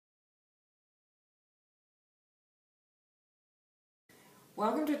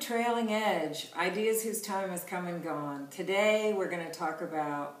Welcome to Trailing Edge, ideas whose time has come and gone. Today we're going to talk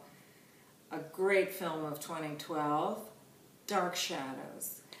about a great film of 2012, Dark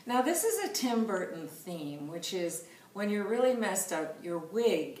Shadows. Now this is a Tim Burton theme, which is when you're really messed up, your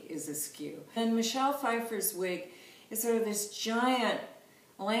wig is askew. And Michelle Pfeiffer's wig is sort of this giant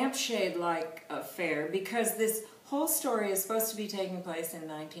lampshade-like affair because this whole story is supposed to be taking place in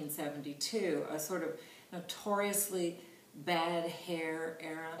 1972, a sort of notoriously bad hair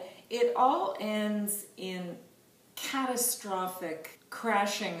era. It all ends in catastrophic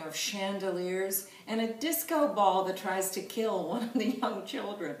crashing of chandeliers and a disco ball that tries to kill one of the young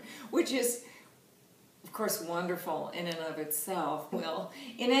children, which is, of course, wonderful in and of itself. Well,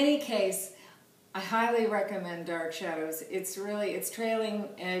 in any case, I highly recommend Dark Shadows. It's trailing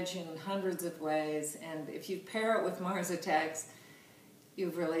edge in hundreds of ways, and if you pair it with Mars Attacks,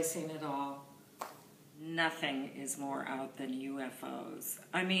 you've really seen it all. Nothing is more out than UFOs.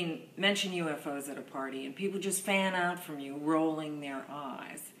 I mean, mention UFOs at a party and people just fan out from you, rolling their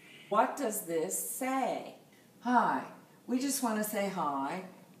eyes. What does this say? Hi, we just want to say hi.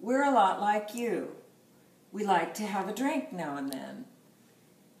 We're a lot like you. We like to have a drink now and then.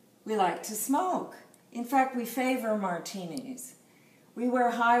 We like to smoke. In fact, we favor martinis. We wear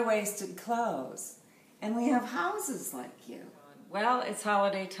high-waisted clothes. And we have houses like you. Well, it's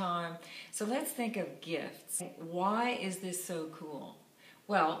holiday time, so let's think of gifts. Why is this so cool?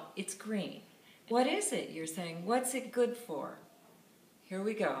 Well, it's green. What is it, you're saying? What's it good for? Here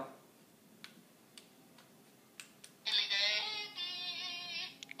we go.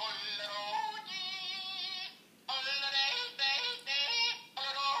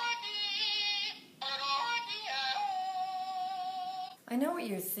 I know what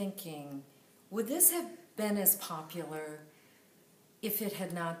you're thinking. Would this have been as popular if it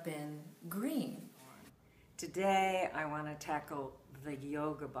had not been green? Today I want to tackle the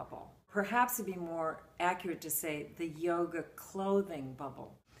yoga bubble. Perhaps it'd be more accurate to say the yoga clothing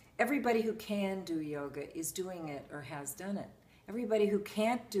bubble. Everybody who can do yoga is doing it or has done it. Everybody who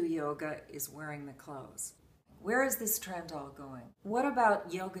can't do yoga is wearing the clothes. Where is this trend all going? What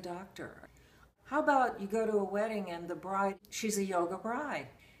about yoga doctor? How about you go to a wedding and the bride, she's a yoga bride.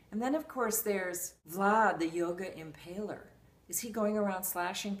 And then of course there's Vlad, the yoga impaler. Is he going around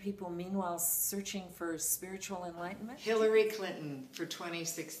slashing people, meanwhile searching for spiritual enlightenment? Hillary Clinton for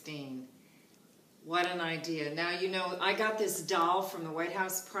 2016. What an idea. Now, you know, I got this doll from the White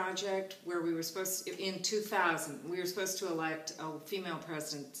House Project where we were supposed to, in 2000, we were supposed to elect a female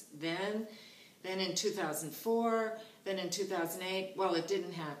president then in 2004, then in 2008. Well, it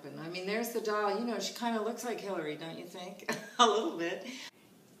didn't happen. I mean, there's the doll. You know, she kind of looks like Hillary, don't you think? A little bit.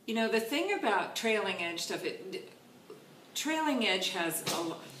 You know, the thing about trailing edge stuff, Trailing Edge has a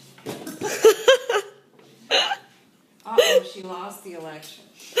lot. Uh-oh, she lost the election.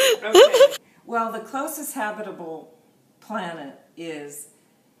 Okay. Well, the closest habitable planet is...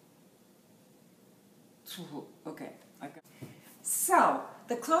 Okay. So,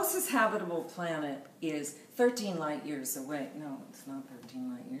 the closest habitable planet is 13 light years away. No, it's not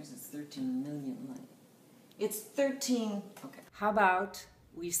 13 light years. It's 13 million light. It's 13... Okay. How about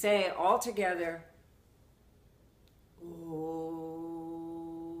we say all together...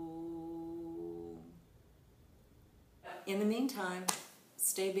 In the meantime,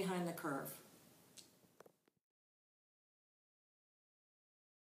 stay behind the curve.